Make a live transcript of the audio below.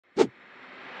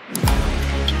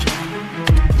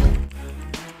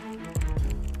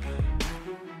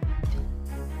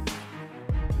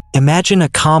Imagine a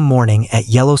calm morning at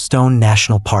Yellowstone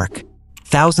National Park.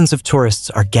 Thousands of tourists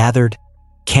are gathered,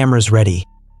 cameras ready,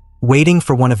 waiting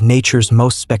for one of nature's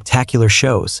most spectacular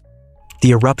shows,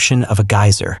 the eruption of a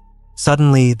geyser.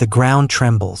 Suddenly, the ground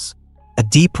trembles. A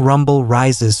deep rumble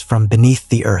rises from beneath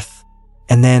the earth.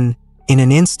 And then, in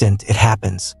an instant, it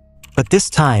happens. But this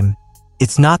time,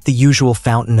 it's not the usual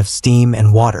fountain of steam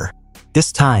and water.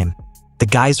 This time, the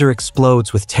geyser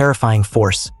explodes with terrifying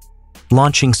force,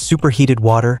 launching superheated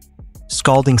water,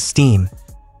 scalding steam,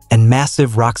 and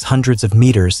massive rocks hundreds of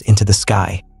meters into the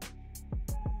sky.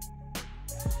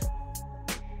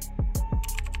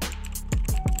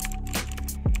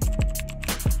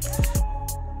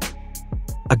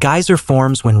 A geyser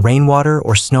forms when rainwater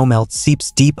or snowmelt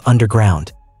seeps deep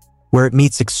underground, where it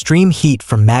meets extreme heat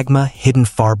from magma hidden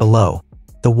far below.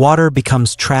 The water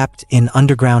becomes trapped in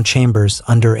underground chambers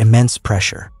under immense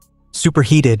pressure.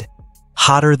 Superheated,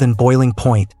 hotter than boiling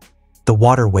point, the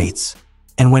water waits,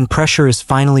 and when pressure is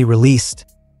finally released,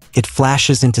 it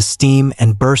flashes into steam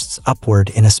and bursts upward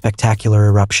in a spectacular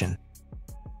eruption.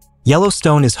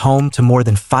 Yellowstone is home to more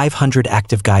than 500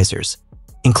 active geysers,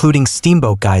 including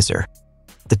Steamboat Geyser,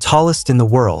 the tallest in the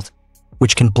world,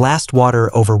 which can blast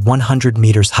water over 100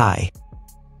 meters high.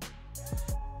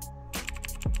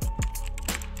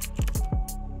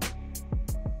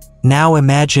 Now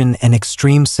imagine an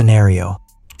extreme scenario.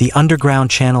 The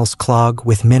underground channels clog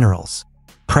with minerals.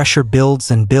 Pressure builds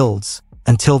and builds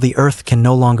until the earth can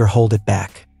no longer hold it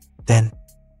back. Then,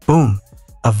 boom,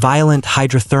 a violent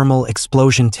hydrothermal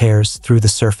explosion tears through the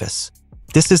surface.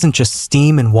 This isn't just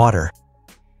steam and water.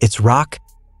 It's rock,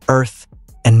 earth,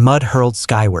 and mud hurled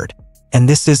skyward. And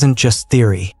this isn't just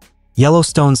theory.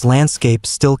 Yellowstone's landscape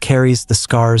still carries the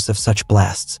scars of such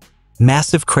blasts.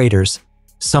 Massive craters,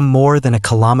 some more than a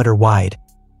kilometer wide,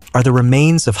 are the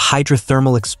remains of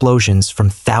hydrothermal explosions from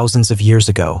thousands of years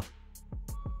ago.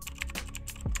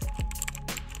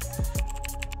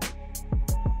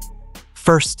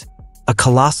 First, a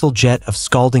colossal jet of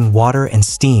scalding water and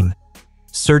steam,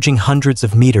 surging hundreds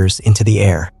of meters into the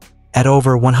air. At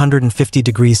over 150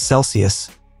 degrees Celsius,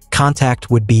 contact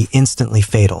would be instantly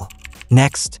fatal.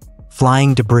 Next,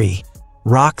 flying debris.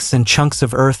 Rocks and chunks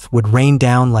of earth would rain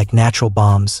down like natural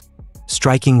bombs,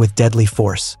 striking with deadly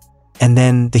force. And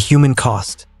then the human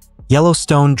cost.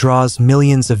 Yellowstone draws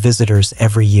millions of visitors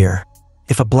every year.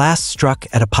 If a blast struck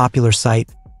at a popular site,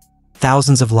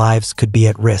 thousands of lives could be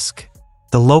at risk.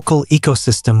 The local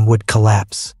ecosystem would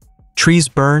collapse. Trees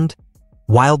burned,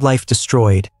 wildlife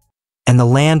destroyed, and the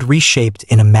land reshaped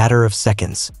in a matter of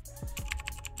seconds.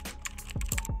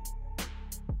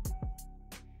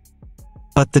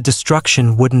 But the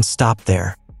destruction wouldn't stop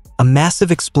there. A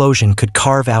massive explosion could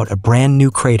carve out a brand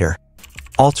new crater,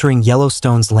 altering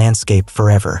Yellowstone's landscape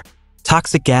forever.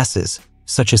 Toxic gases,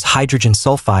 such as hydrogen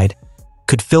sulfide,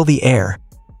 could fill the air,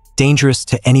 dangerous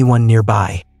to anyone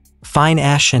nearby. Fine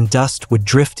ash and dust would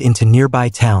drift into nearby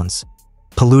towns,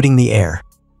 polluting the air.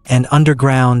 And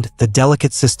underground, the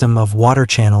delicate system of water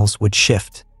channels would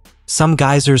shift. Some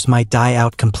geysers might die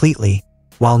out completely,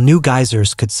 while new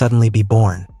geysers could suddenly be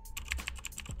born.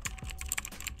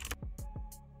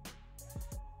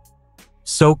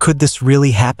 So could this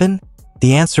really happen?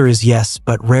 The answer is yes,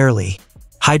 but rarely.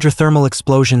 Hydrothermal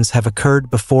explosions have occurred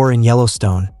before in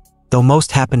Yellowstone, though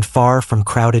most happened far from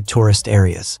crowded tourist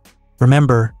areas.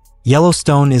 Remember,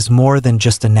 Yellowstone is more than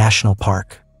just a national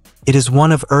park. It is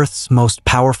one of Earth's most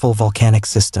powerful volcanic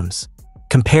systems.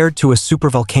 Compared to a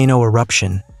supervolcano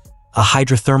eruption, a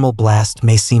hydrothermal blast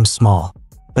may seem small,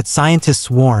 but scientists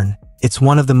warn it's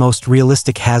one of the most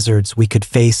realistic hazards we could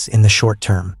face in the short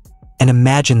term. And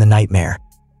imagine the nightmare.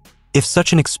 If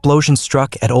such an explosion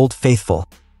struck at Old Faithful,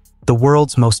 the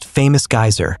world's most famous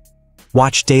geyser,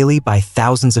 watched daily by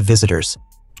thousands of visitors,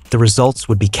 the results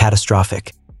would be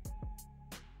catastrophic.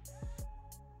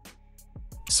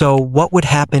 So, what would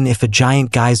happen if a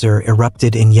giant geyser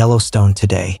erupted in Yellowstone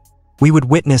today? We would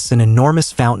witness an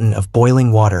enormous fountain of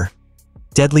boiling water,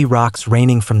 deadly rocks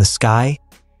raining from the sky,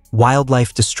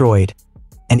 wildlife destroyed,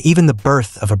 and even the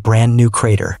birth of a brand new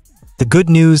crater. The good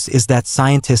news is that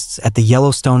scientists at the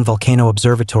Yellowstone Volcano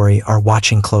Observatory are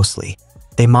watching closely.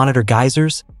 They monitor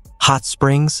geysers, hot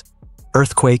springs,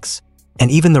 earthquakes, and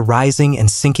even the rising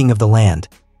and sinking of the land,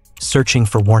 searching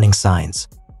for warning signs.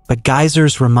 But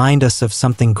geysers remind us of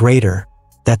something greater,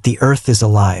 that the Earth is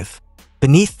alive.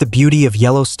 Beneath the beauty of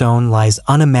Yellowstone lies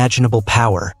unimaginable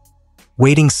power,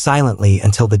 waiting silently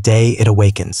until the day it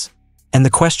awakens. And the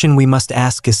question we must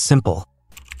ask is simple.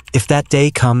 If that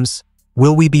day comes,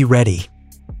 will we be ready?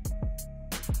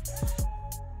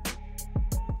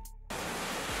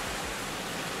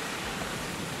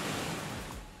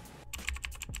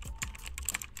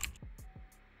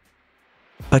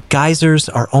 But geysers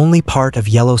are only part of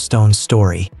Yellowstone's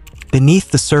story.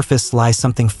 Beneath the surface lies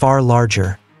something far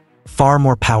larger, far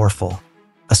more powerful,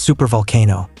 a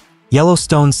supervolcano.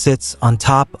 Yellowstone sits on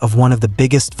top of one of the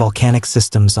biggest volcanic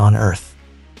systems on Earth.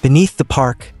 Beneath the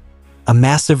park, a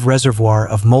massive reservoir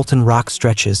of molten rock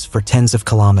stretches for tens of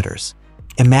kilometers.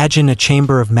 Imagine a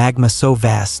chamber of magma so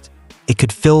vast, it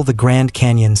could fill the Grand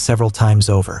Canyon several times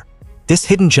over. This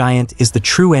hidden giant is the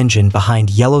true engine behind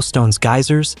Yellowstone's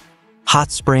geysers,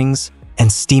 hot springs,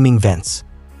 and steaming vents.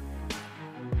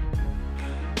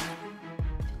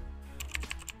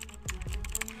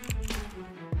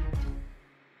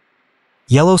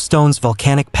 Yellowstone's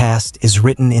volcanic past is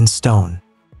written in stone.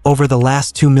 Over the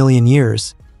last 2 million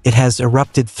years, it has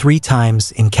erupted 3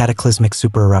 times in cataclysmic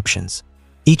super-eruptions.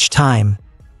 Each time,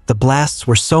 the blasts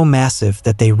were so massive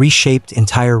that they reshaped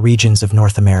entire regions of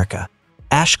North America.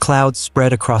 Ash clouds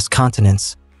spread across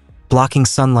continents, blocking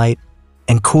sunlight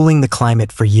and cooling the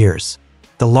climate for years.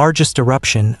 The largest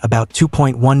eruption, about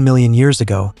 2.1 million years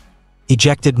ago,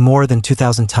 ejected more than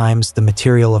 2,000 times the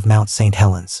material of Mount St.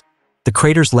 Helens. The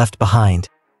craters left behind,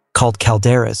 called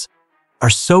calderas, are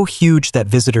so huge that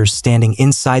visitors standing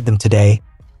inside them today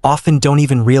often don't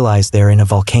even realize they're in a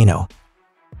volcano.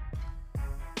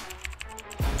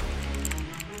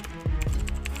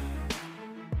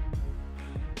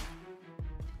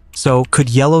 So, could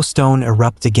Yellowstone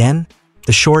erupt again?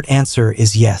 The short answer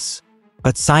is yes.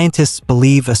 But scientists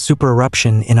believe a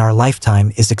super-eruption in our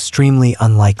lifetime is extremely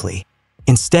unlikely.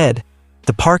 Instead,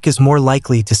 the park is more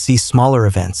likely to see smaller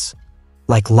events,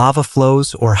 like lava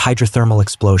flows or hydrothermal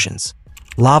explosions.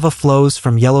 Lava flows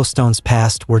from Yellowstone's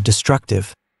past were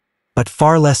destructive, but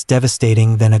far less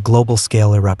devastating than a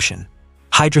global-scale eruption.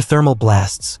 Hydrothermal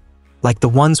blasts, like the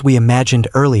ones we imagined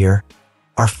earlier,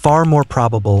 are far more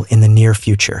probable in the near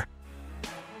future.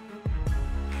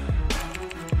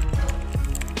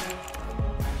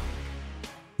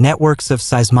 Networks of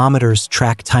seismometers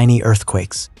track tiny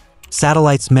earthquakes.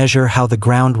 Satellites measure how the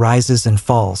ground rises and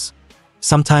falls,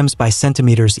 sometimes by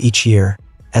centimeters each year,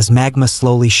 as magma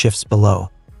slowly shifts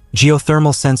below.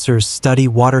 Geothermal sensors study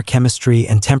water chemistry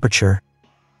and temperature,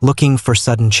 looking for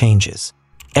sudden changes.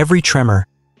 Every tremor,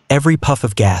 every puff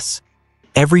of gas,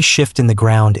 every shift in the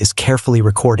ground is carefully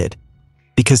recorded,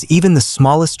 because even the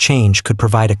smallest change could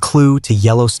provide a clue to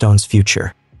Yellowstone's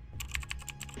future.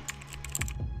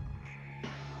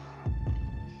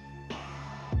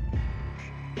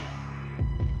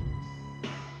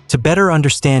 To better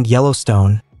understand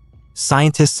Yellowstone,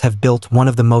 scientists have built one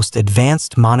of the most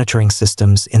advanced monitoring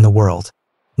systems in the world.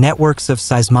 Networks of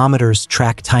seismometers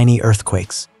track tiny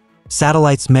earthquakes.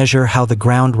 Satellites measure how the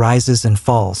ground rises and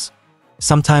falls,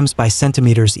 sometimes by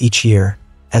centimeters each year,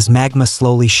 as magma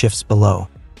slowly shifts below.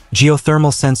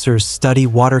 Geothermal sensors study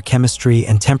water chemistry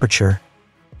and temperature,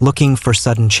 looking for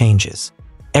sudden changes.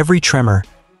 Every tremor,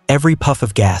 every puff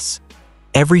of gas,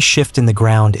 every shift in the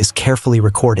ground is carefully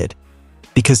recorded,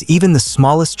 because even the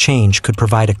smallest change could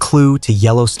provide a clue to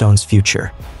Yellowstone's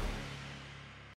future.